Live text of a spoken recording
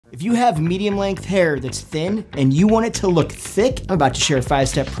If you have medium length hair that's thin and you want it to look thick, I'm about to share a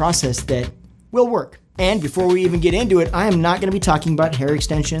 5-step process that will work. And before we even get into it, I am not gonna be talking about hair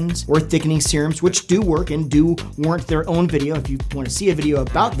extensions or thickening serums, which do work and do warrant their own video. If you wanna see a video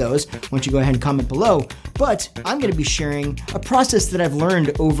about those, why don't you go ahead and comment below. But I'm gonna be sharing a process that I've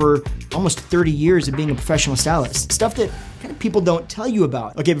learned over almost 30 years of being a professional stylist. Stuff that kind of people don't tell you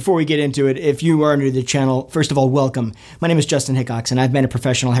about. Okay, before we get into it, if you are new to the channel, first of all, welcome. My name is Justin Hickox, and I've been a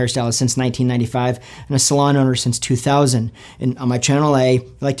professional hairstylist since 1995 and a salon owner since 2000. And on my channel, I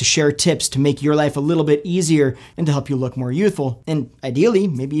like to share tips to make your life a little bit easier and to help you look more youthful. And ideally,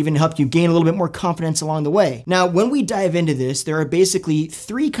 maybe even help you gain a little bit more confidence along the way. Now, when we dive into this, there are basically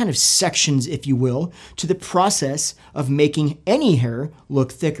 3 kind of sections, if you will, to the process of making any hair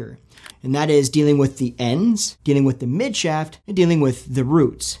look thicker. And that is dealing with the ends, dealing with the mid shaft, and dealing with the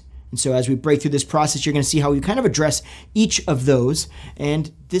roots. And so as we break through this process, you're gonna see how we kind of address each of those.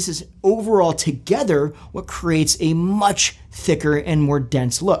 And this is overall together what creates a much thicker and more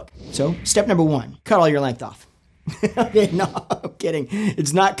dense look. So step number 1, cut all your length off. Okay, no, I'm kidding.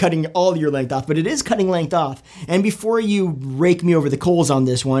 It's not cutting all your length off, but it is cutting length off. And before you rake me over the coals on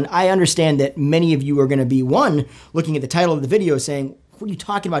this one, I understand that many of you are gonna be, one, looking at the title of the video saying, what are you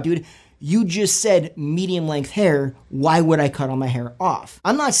talking about, dude? You just said medium length hair, why would I cut all my hair off?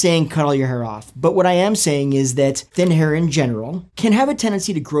 I'm not saying cut all your hair off, but what I am saying is that thin hair in general can have a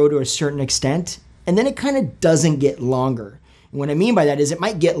tendency to grow to a certain extent, and then it kind of doesn't get longer. And what I mean by that is it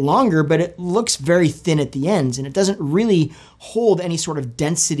might get longer, but it looks very thin at the ends, and it doesn't really hold any sort of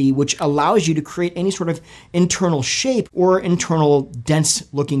density, which allows you to create any sort of internal shape or internal dense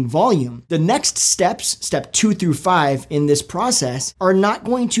looking volume. The next steps, step 2 through 5 in this process, are not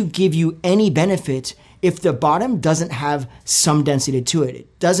going to give you any benefit if the bottom doesn't have some density to it.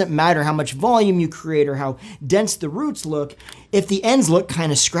 It doesn't matter how much volume you create or how dense the roots look. If the ends look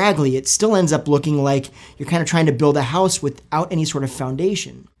kind of scraggly, it still ends up looking like you're kind of trying to build a house without any sort of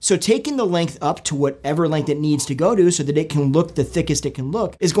foundation. So taking the length up to whatever length it needs to go to so that it can look the thickest it can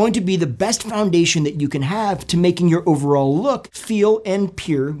look is going to be the best foundation that you can have to making your overall look feel and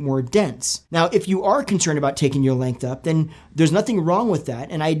appear more dense. Now, if you are concerned about taking your length up, then there's nothing wrong with that.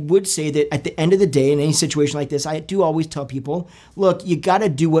 And I would say that at the end of the day, in any situation like this, I do always tell people, look, you gotta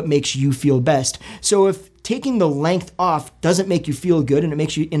do what makes you feel best. So if taking the length off doesn't make you feel good and it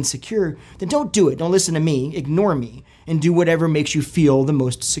makes you insecure, then don't do it. Don't listen to me, ignore me, and do whatever makes you feel the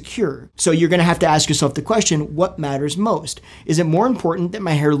most secure. So you're gonna have to ask yourself the question, what matters most? Is it more important that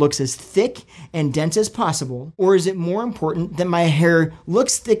my hair looks as thick and dense as possible? Or is it more important that my hair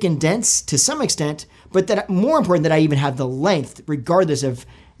looks thick and dense to some extent, but that more important that I even have the length, regardless of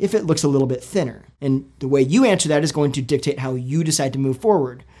if it looks a little bit thinner? And the way you answer that is going to dictate how you decide to move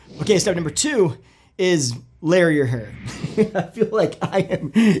forward. Okay, step number 2 is layer your hair. I feel like I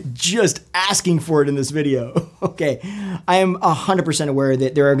am just asking for it in this video. Okay, I am 100% aware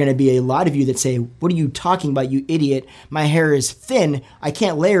that there are gonna be a lot of you that say, what are you talking about, you idiot? My hair is thin, I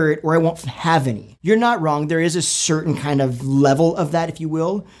can't layer it or I won't have any. You're not wrong, there is a certain kind of level of that, if you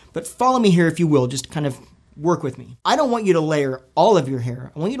will, but follow me here if you will, just kind of work with me. I don't want you to layer all of your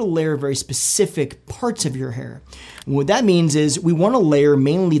hair. I want you to layer very specific parts of your hair. And what that means is we want to layer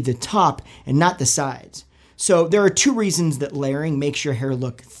mainly the top and not the sides. So there are 2 reasons that layering makes your hair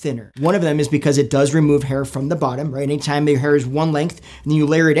look thinner. One of them is because it does remove hair from the bottom, right? Anytime your hair is one length and then you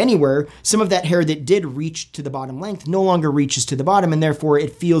layer it anywhere, some of that hair that did reach to the bottom length no longer reaches to the bottom, and therefore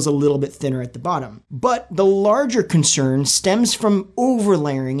it feels a little bit thinner at the bottom. But the larger concern stems from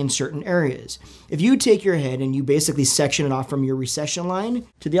overlayering in certain areas. If you take your head and you basically section it off from your recession line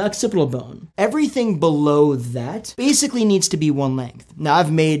to the occipital bone, everything below that basically needs to be one length. Now,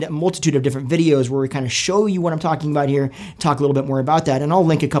 I've made a multitude of different videos where we kind of show you what I'm talking about here, talk a little bit more about that, and I'll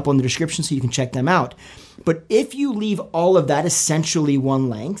link a couple in the description so you can check them out. But if you leave all of that essentially one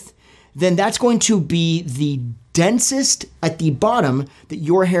length, then that's going to be the densest at the bottom that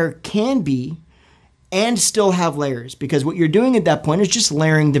your hair can be and still have layers, because what you're doing at that point is just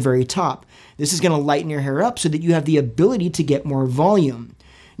layering the very top. This is gonna lighten your hair up so that you have the ability to get more volume.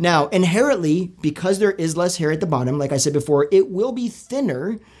 Now, inherently, because there is less hair at the bottom, like I said before, it will be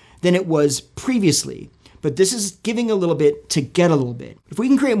thinner than it was previously. But this is giving a little bit to get a little bit. If we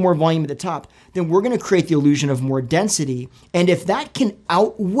can create more volume at the top, then we're gonna create the illusion of more density. And if that can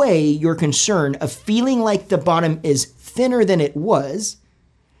outweigh your concern of feeling like the bottom is thinner than it was,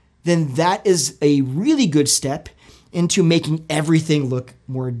 then that is a really good step into making everything look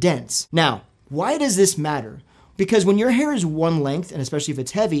more dense. Now, why does this matter? Because when your hair is one length, and especially if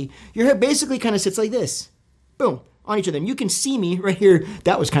it's heavy, your hair basically kind of sits like this. Boom, on each other. And you can see me right here.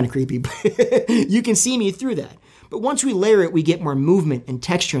 That was kind of creepy, but you can see me through that. But once we layer it, we get more movement and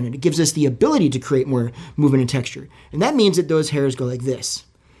texture in it. It gives us the ability to create more movement and texture. And that means that those hairs go like this.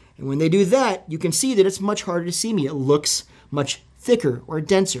 And when they do that, you can see that it's much harder to see me. It looks much thicker or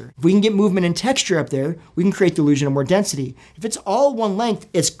denser. If we can get movement and texture up there, we can create the illusion of more density. If it's all one length,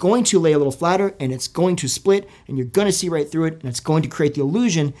 it's going to lay a little flatter and it's going to split and you're going to see right through it, and it's going to create the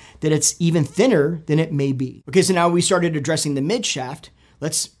illusion that it's even thinner than it may be. Okay, so now we started addressing the mid shaft.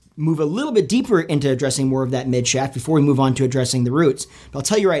 Let's move a little bit deeper into addressing more of that mid shaft before we move on to addressing the roots. But I'll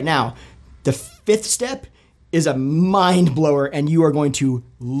tell you right now, the 5th step is a mind blower and you are going to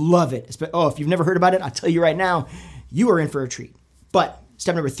love it. Oh, if you've never heard about it, I'll tell you right now, you are in for a treat. But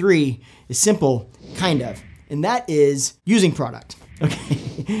step number 3 is simple, kind of, and that is using product.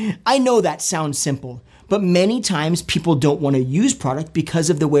 Okay, I know that sounds simple, but many times people don't want to use product because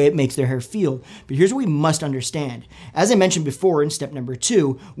of the way it makes their hair feel. But here's what we must understand. As I mentioned before in step number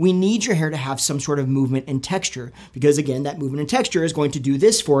 2, we need your hair to have some sort of movement and texture because again, that movement and texture is going to do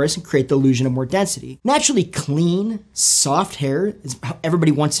this for us and create the illusion of more density. Naturally clean, soft hair is how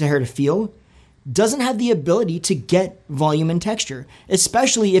everybody wants their hair to feel. Doesn't have the ability to get volume and texture,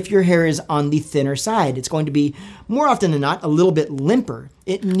 especially if your hair is on the thinner side. It's going to be, more often than not, a little bit limper.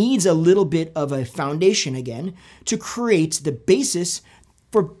 It needs a little bit of a foundation again to create the basis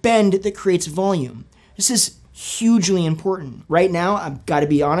for bend that creates volume. This is hugely important. Right now, I've got to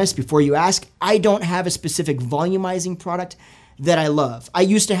be honest, before you ask, I don't have a specific volumizing product that I love. I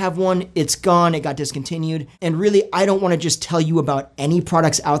used to have one, it's gone, it got discontinued. And really, I don't want to just tell you about any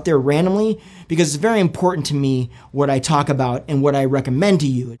products out there randomly because it's very important to me what I talk about and what I recommend to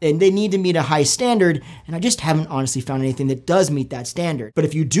you. And they need to meet a high standard, and I just haven't honestly found anything that does meet that standard. But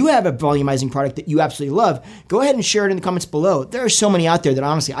if you do have a volumizing product that you absolutely love, go ahead and share it in the comments below. There are so many out there that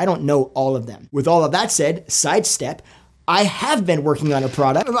honestly, I don't know all of them. With all of that said, sidestep, I have been working on a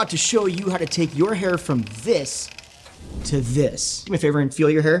product. I'm about to show you how to take your hair from this to this. Do me a favor and feel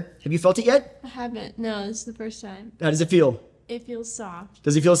your hair. Have you felt it yet? I haven't. No, this is the first time. How does it feel? It feels soft.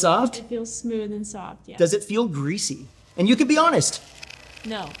 Does it feel soft? It feels smooth and soft, yeah. Does it feel greasy? And you can be honest.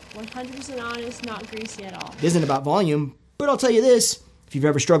 No, 100% honest, not greasy at all. It isn't about volume, but I'll tell you this. If you've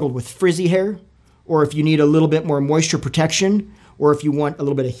ever struggled with frizzy hair, or if you need a little bit more moisture protection, or if you want a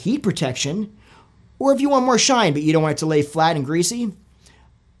little bit of heat protection, or if you want more shine but you don't want it to lay flat and greasy,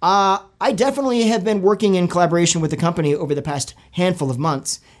 I definitely have been working in collaboration with the company over the past handful of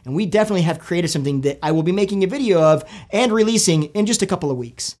months, and we definitely have created something that I will be making a video of and releasing in just a couple of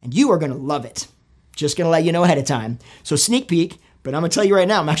weeks. And you are gonna love it. Just gonna let you know ahead of time. So sneak peek, but I'm gonna tell you right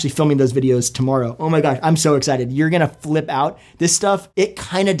now, I'm actually filming those videos tomorrow. Oh my gosh, I'm so excited. You're gonna flip out. This stuff, it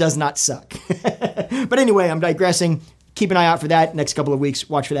kinda does not suck. But anyway, I'm digressing. Keep an eye out for that next couple of weeks.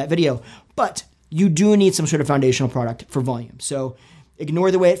 Watch for that video. But you do need some sort of foundational product for volume. So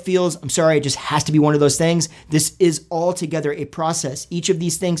ignore the way it feels. I'm sorry, it just has to be one of those things. This is altogether a process. Each of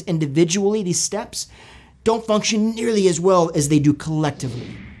these things individually, these steps, don't function nearly as well as they do collectively.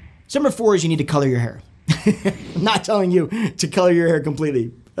 Step number 4 is you need to color your hair. I'm not telling you to color your hair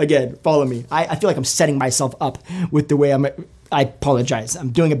completely. Again, follow me. I feel like I'm setting myself up with the way I apologize.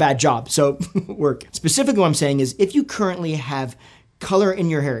 I'm doing a bad job, so work. Specifically what I'm saying is if you currently have color in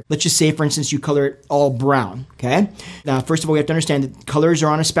your hair. Let's just say, for instance, you color it all brown, okay? Now, first of all, we have to understand that colors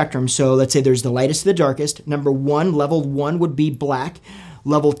are on a spectrum. So let's say there's the lightest to the darkest. Number 1, level 1 would be black.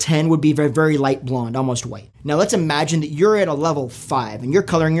 Level 10 would be very, very light blonde, almost white. Now let's imagine that you're at a level 5 and you're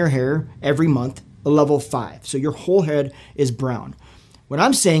coloring your hair every month, a level 5. So your whole head is brown. What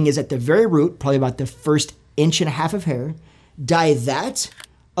I'm saying is at the very root, probably about the first 1.5 inches of hair, dye that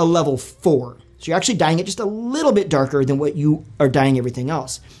a level 4. So you're actually dyeing it just a little bit darker than what you are dyeing everything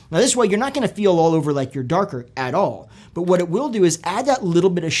else. Now this way, you're not gonna feel all over like you're darker at all. But what it will do is add that little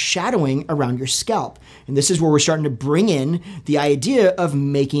bit of shadowing around your scalp. And this is where we're starting to bring in the idea of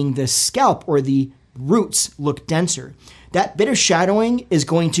making the scalp or the roots look denser. That bit of shadowing is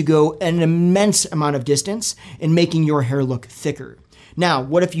going to go an immense amount of distance in making your hair look thicker. Now,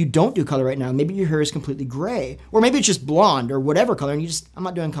 what if you don't do color right now? Maybe your hair is completely gray, or maybe it's just blonde or whatever color, and I'm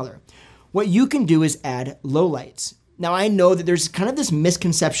not doing color. What you can do is add lowlights. Now I know that there's kind of this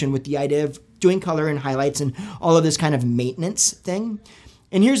misconception with the idea of doing color and highlights and all of this kind of maintenance thing.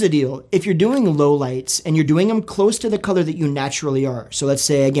 And here's the deal. If you're doing lowlights and you're doing them close to the color that you naturally are, so let's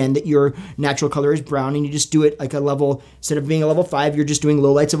say again that your natural color is brown and you just do it like a level, instead of being a level 5, you're just doing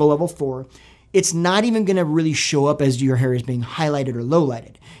lowlights of a level 4. It's not even gonna really show up as your hair is being highlighted or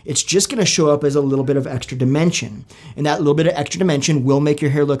lowlighted. It's just gonna show up as a little bit of extra dimension. And that little bit of extra dimension will make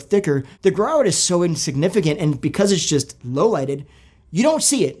your hair look thicker. The grow out is so insignificant, and because it's just lowlighted, you don't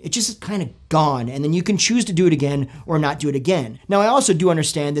see it. It's just kind of gone. And then you can choose to do it again or not do it again. Now, I also do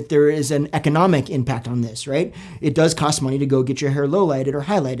understand that there is an economic impact on this, right? It does cost money to go get your hair low lighted or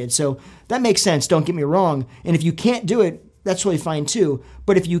highlighted. So that makes sense. Don't get me wrong. And if you can't do it, that's really fine too.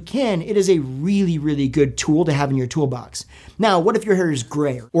 But if you can, it is a really, really good tool to have in your toolbox. Now, what if your hair is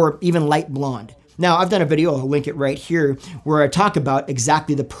gray or even light blonde? Now, I've done a video, I'll link it right here, where I talk about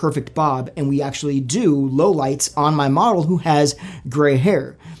exactly the perfect bob, and we actually do low lights on my model who has gray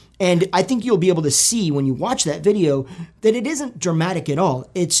hair. And I think you'll be able to see when you watch that video that it isn't dramatic at all.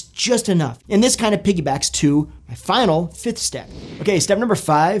 It's just enough. And this kind of piggybacks to my final 5th step. Okay, step number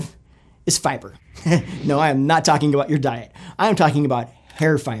 5 is fiber. No, I am not talking about your diet. I am talking about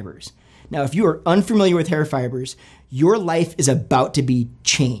hair fibers. Now, if you are unfamiliar with hair fibers, your life is about to be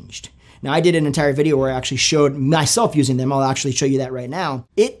changed. Now, I did an entire video where I actually showed myself using them. I'll actually show you that right now.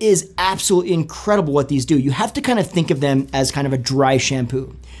 It is absolutely incredible what these do. You have to kind of think of them as kind of a dry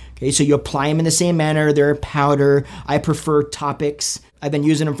shampoo. Okay, so you apply them in the same manner. They're a powder. I prefer Topics. I've been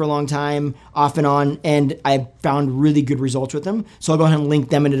using them for a long time, off and on, and I've found really good results with them. So I'll go ahead and link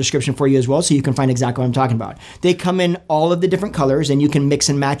them in the description for you as well so you can find exactly what I'm talking about. They come in all of the different colors and you can mix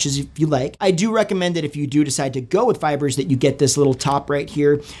and match as if you like. I do recommend that if you do decide to go with fibers that you get this little top right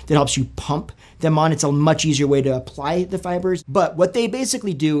here that helps you pump them on. It's a much easier way to apply the fibers. But what they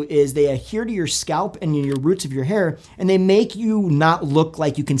basically do is they adhere to your scalp and your roots of your hair, and they make you not look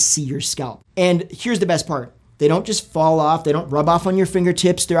like you can see your scalp. And here's the best part. They don't just fall off. They don't rub off on your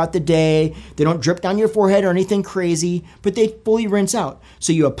fingertips throughout the day. They don't drip down your forehead or anything crazy, but they fully rinse out.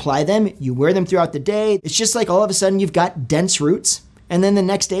 So you apply them, you wear them throughout the day. It's just like all of a sudden you've got dense roots. And then the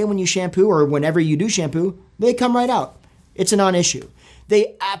next day when you shampoo or whenever you do shampoo, they come right out. It's a non-issue.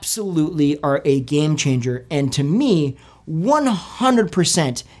 They absolutely are a game changer. And to me,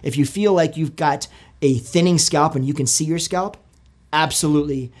 100%, if you feel like you've got a thinning scalp and you can see your scalp,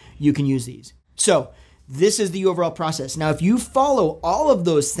 absolutely you can use these. So this is the overall process. Now, if you follow all of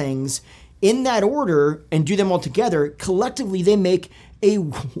those things in that order and do them all together, collectively they make a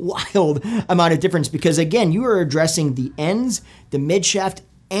wild amount of difference because, again, you are addressing the ends, the mid shaft,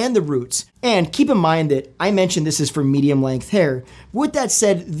 and the roots. And keep in mind that I mentioned this is for medium length hair. With that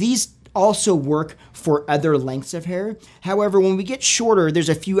said, these also work for other lengths of hair. However, when we get shorter, there's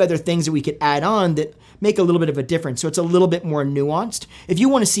a few other things that we could add on that make a little bit of a difference. So it's a little bit more nuanced. If you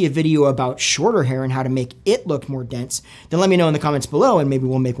want to see a video about shorter hair and how to make it look more dense, then let me know in the comments below and maybe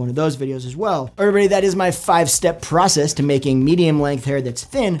we'll make one of those videos as well. Everybody, that is my 5-step process to making medium length hair that's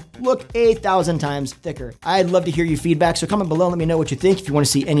thin look 1,000 times thicker. I'd love to hear your feedback, so comment below and let me know what you think. If you want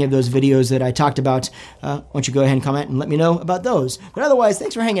to see any of those videos that I talked about, why don't you go ahead and comment and let me know about those. But otherwise,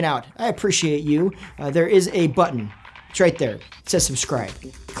 thanks for hanging out. I appreciate you. There is a button. It's right there. It says subscribe.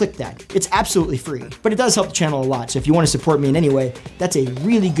 Click that. It's absolutely free, but it does help the channel a lot. So if you want to support me in any way, that's a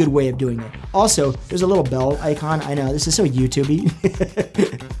really good way of doing it. Also, there's a little bell icon. I know, this is so YouTube-y.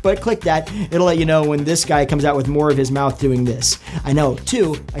 But click that. It'll let you know when this guy comes out with more of his mouth doing this. I know,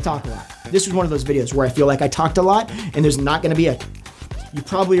 too, I talk a lot. This was one of those videos where I feel like I talked a lot and there's not going to be a... You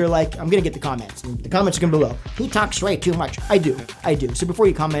probably are like, I'm going to get the comments. And the comments are going to be below. He talks way too much. I do. So before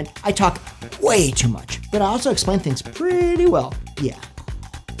you comment, I talk way too much. But I also explain things pretty well. Yeah.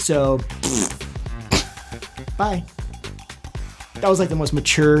 So, bye. That was like the most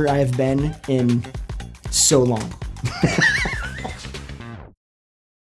mature I have been in so long.